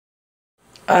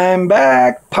I'm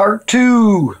back, part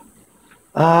 2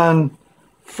 on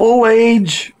full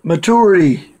age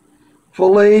maturity.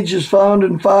 Full age is found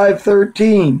in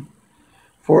 5:13.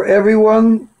 For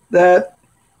everyone that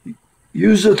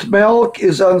useth milk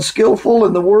is unskillful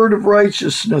in the word of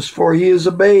righteousness, for he is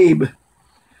a babe.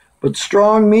 But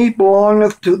strong meat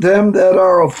belongeth to them that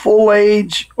are of full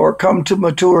age or come to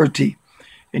maturity.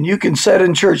 And you can sit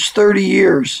in church 30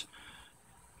 years,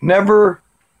 never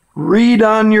read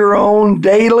on your own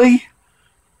daily,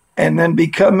 and then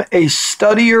become a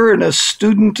studier and a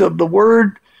student of the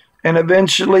Word, and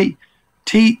eventually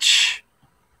teach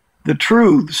the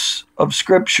truths of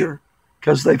Scripture,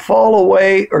 because they fall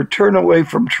away or turn away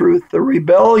from truth. The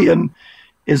rebellion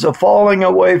is a falling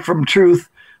away from truth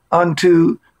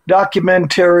unto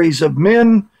documentaries of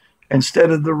men instead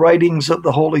of the writings of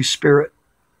the Holy Spirit,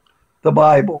 the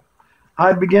Bible.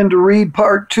 I begin to read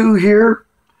part 2 here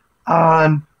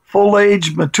on full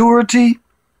age maturity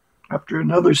after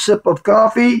another sip of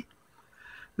coffee.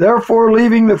 Therefore,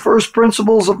 leaving the first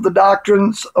principles of the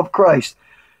doctrines of Christ.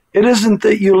 It isn't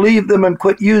that you leave them and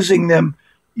quit using them.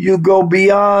 You go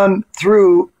beyond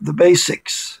through the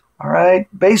basics, all right?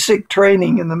 Basic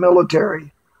training in the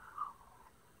military.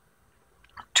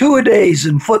 2-a-days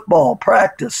in football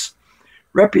practice,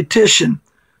 repetition,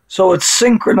 so it's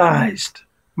synchronized,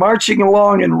 marching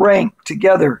along in rank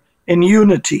together in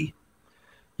unity.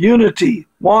 Unity,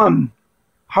 one,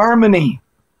 harmony.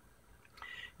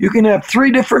 You can have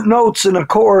 3 different notes in a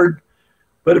chord,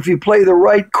 but if you play the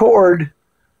right chord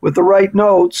with the right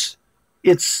notes,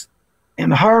 it's in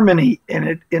harmony, and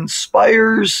it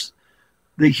inspires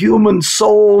the human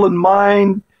soul and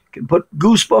mind, can put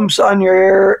goosebumps on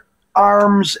your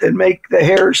arms and make the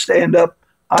hair stand up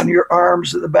on your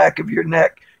arms at the back of your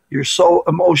neck. You're so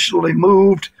emotionally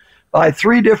moved by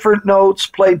 3 different notes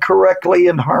played correctly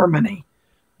in harmony.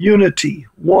 Unity,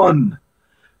 one.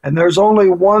 And there's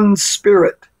only one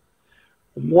Spirit.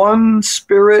 One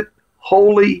Spirit,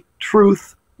 Holy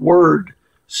Truth Word.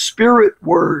 Spirit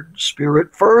Word.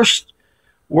 Spirit first,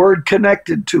 Word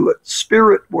connected to it.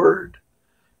 Spirit Word.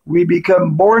 We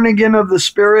become born again of the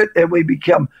Spirit, and we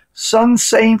become sons,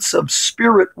 saints of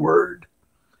Spirit Word.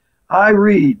 I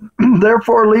read,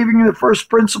 therefore, leaving the first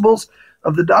principles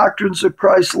of the doctrines of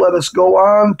Christ, let us go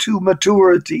on to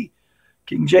maturity.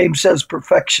 King James says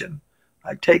perfection.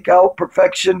 I take out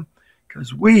perfection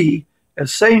because we,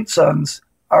 as saint sons,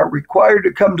 are required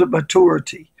to come to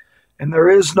maturity. And there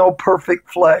is no perfect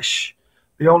flesh.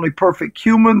 The only perfect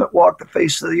human that walked the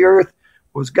face of the earth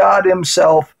was God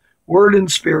himself, Word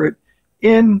and Spirit,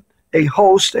 in a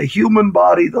host, a human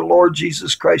body, the Lord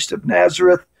Jesus Christ of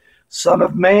Nazareth, Son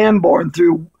of Man, born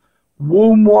through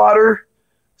womb water,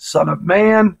 Son of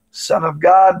Man, Son of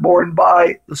God, born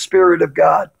by the Spirit of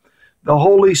God. The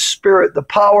Holy Spirit, the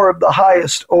power of the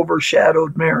highest,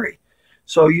 overshadowed Mary.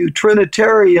 So you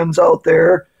Trinitarians out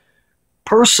there,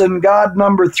 person God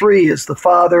number 3 is the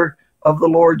Father of the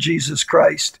Lord Jesus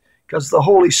Christ, because the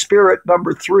Holy Spirit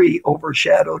number 3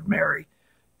 overshadowed Mary.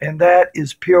 And that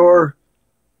is pure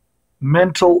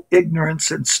mental ignorance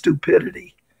and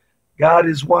stupidity. God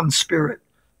is one Spirit.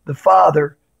 The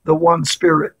Father, the one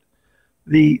Spirit.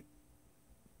 The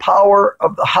power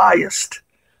of the highest,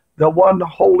 the one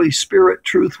Holy Spirit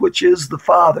truth, which is the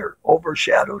Father,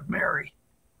 overshadowed Mary.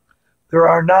 There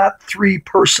are not 3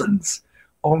 persons,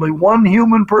 only one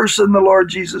human person, the Lord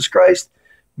Jesus Christ,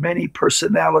 many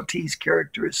personalities,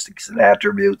 characteristics, and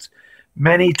attributes,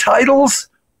 many titles,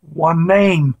 one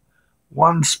name,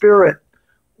 one Spirit,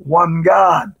 one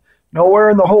God. Nowhere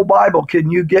in the whole Bible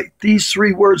can you get these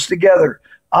 3 words together.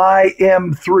 I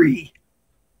am 3.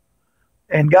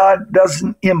 And God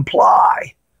doesn't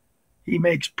imply. He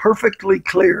makes perfectly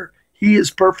clear. He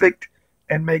is perfect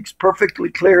and makes perfectly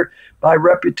clear by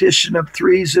repetition of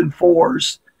 3s and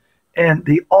 4s. And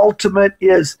the ultimate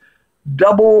is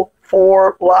double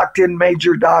 4 locked in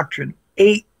major doctrine,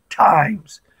 8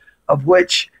 times, of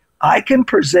which I can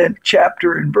present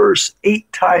chapter and verse 8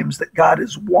 times that God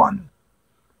is one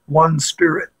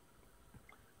Spirit.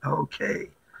 Okay,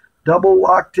 double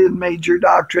locked in major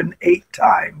doctrine 8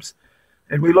 times.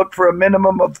 And we look for a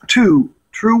minimum of 2,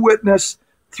 true witness,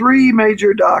 3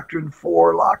 major doctrine,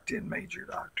 4 locked in major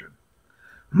doctrine.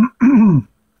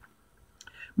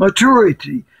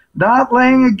 Maturity, not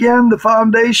laying again the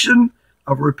foundation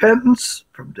of repentance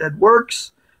from dead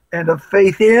works and of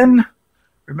faith in.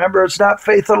 Remember, it's not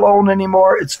faith alone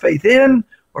anymore. It's faith in,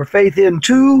 or faith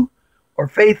into, or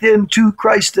faith into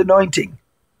Christ anointing.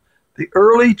 The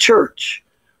early church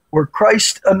were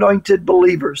Christ anointed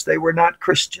believers. They were not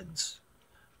Christians.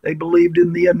 They believed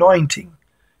in the anointing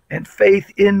and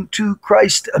faith into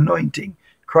Christ anointing.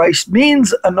 Christ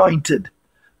means anointed.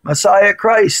 Messiah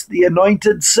Christ, the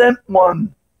anointed sent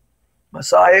one.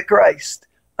 Messiah Christ,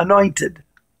 anointed.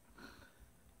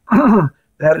 That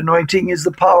anointing is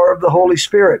the power of the Holy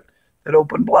Spirit that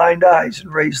opened blind eyes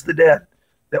and raised the dead,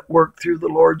 that worked through the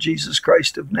Lord Jesus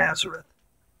Christ of Nazareth.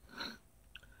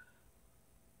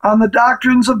 On the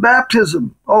doctrines of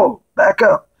baptism, back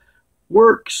up,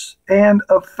 works and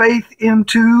of faith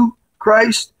into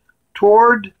Christ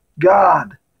toward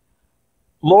God.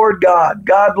 Lord God,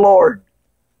 God Lord.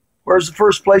 Where's the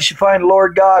first place you find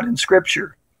Lord God in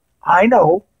Scripture? I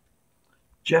know.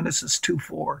 Genesis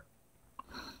 2:4.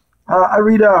 I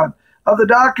read on. Of the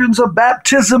doctrines of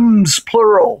baptisms,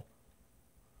 plural.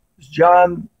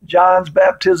 John's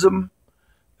baptism.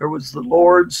 There was the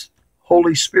Lord's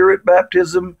Holy Spirit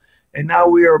baptism. And now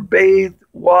we are bathed,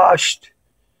 washed,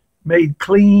 made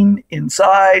clean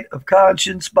inside of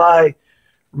conscience by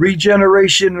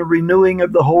regeneration and renewing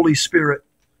of the Holy Spirit.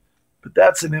 But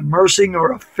that's an immersing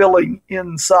or a filling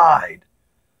inside.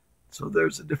 So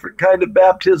there's a different kind of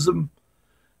baptism.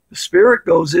 The Spirit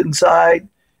goes inside,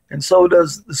 and so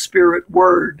does the Spirit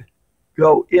Word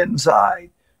go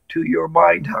inside to your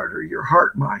mind, heart, or your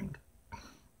heart, mind.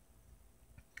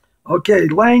 Okay,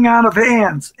 laying on of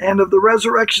hands and of the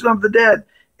resurrection of the dead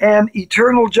and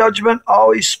eternal judgment.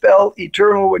 Always spell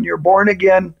eternal when you're born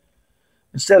again.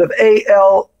 Instead of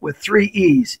A-L with 3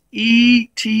 E's.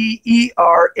 E-T-E-R-N-E-L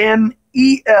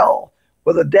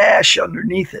with a dash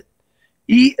underneath it.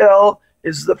 E-L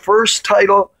is the first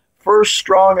title, first,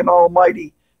 strong, and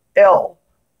almighty. L,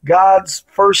 God's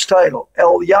first title.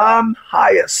 Elyon,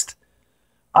 highest.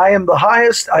 I am the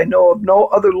highest. I know of no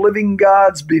other living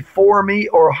gods before me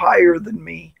or higher than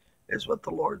me, is what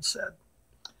the Lord said.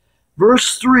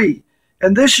 Verse 3,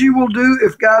 and this you will do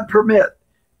if God permit.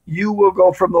 You will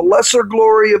go from the lesser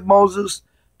glory of Moses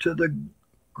to the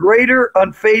greater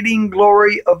unfading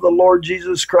glory of the Lord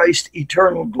Jesus Christ,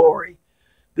 eternal glory.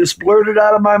 This blurted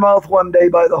out of my mouth one day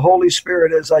by the Holy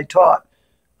Spirit as I taught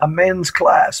a men's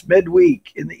class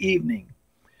midweek in the evening.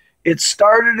 It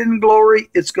started in glory.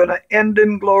 It's going to end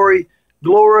in glory.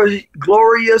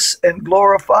 Glorious and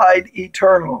glorified,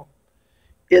 eternal.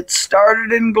 It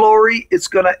started in glory. It's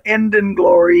going to end in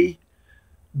glory.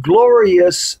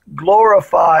 Glorious,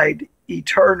 glorified,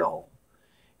 eternal.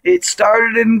 It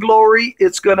started in glory.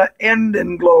 It's going to end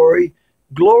in glory.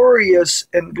 Glorious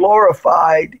and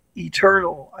glorified,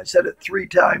 eternal. I said it 3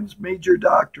 times. Major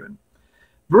doctrine.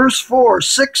 Verse 4,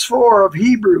 6:4 of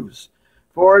Hebrews.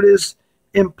 For it is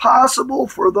impossible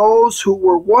for those who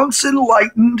were once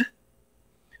enlightened,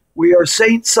 we are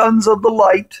saints, sons of the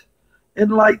light,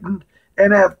 enlightened,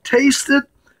 and have tasted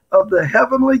of the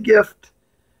heavenly gift,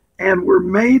 and were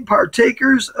made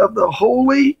partakers of the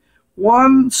Holy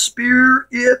One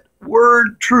Spirit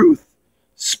Word truth.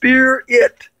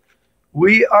 Spirit.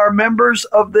 We are members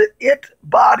of the it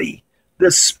body,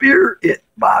 the Spirit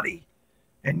body.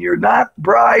 And you're not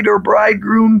bride or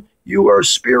bridegroom, you are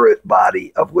spirit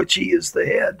body, of which he is the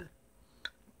head.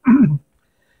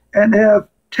 And have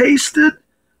tasted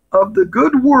of the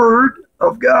good word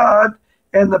of God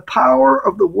and the power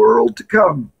of the world to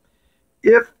come.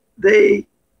 If they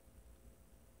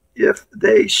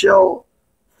shall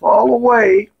fall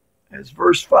away, as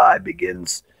verse 5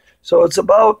 begins. So it's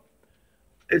about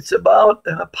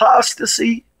an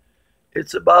apostasy.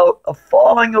 It's about a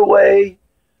falling away.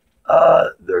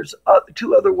 There's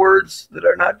 2 other words that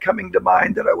are not coming to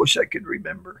mind that I wish I could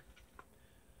remember.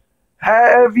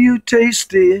 Have you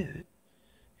tasted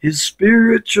his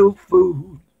spiritual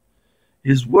food?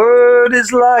 His word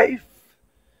is life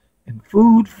and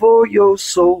food for your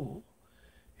soul.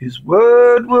 His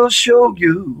word will show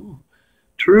you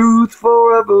truth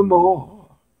forevermore.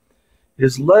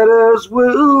 His letters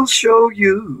will show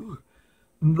you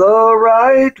the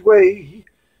right way.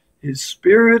 His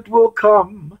Spirit will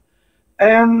come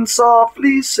and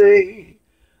softly say,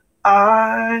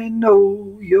 I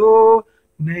know your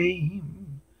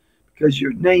name, because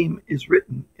your name is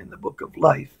written in the book of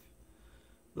life.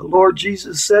 The Lord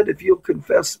Jesus said, if you'll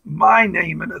confess my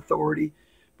name and authority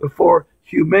before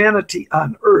humanity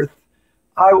on earth,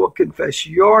 I will confess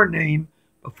your name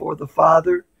before the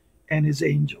Father and his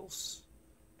angels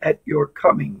at your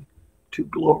coming to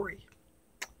glory.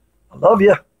 I love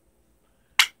you.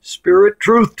 Spirit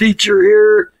Truth Teacher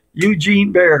here,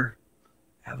 Eugene Bear.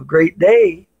 Have a great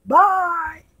day.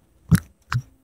 Bye.